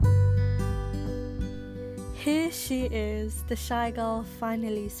Here she is, the shy girl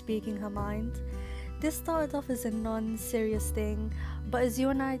finally speaking her mind. This started off as a non-serious thing, but as you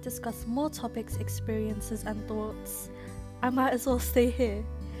and I discuss more topics, experiences and thoughts, I might as well stay here.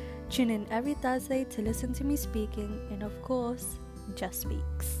 Tune in every Thursday to listen to me speaking, and of course,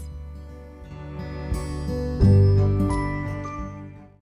 Gespeaks.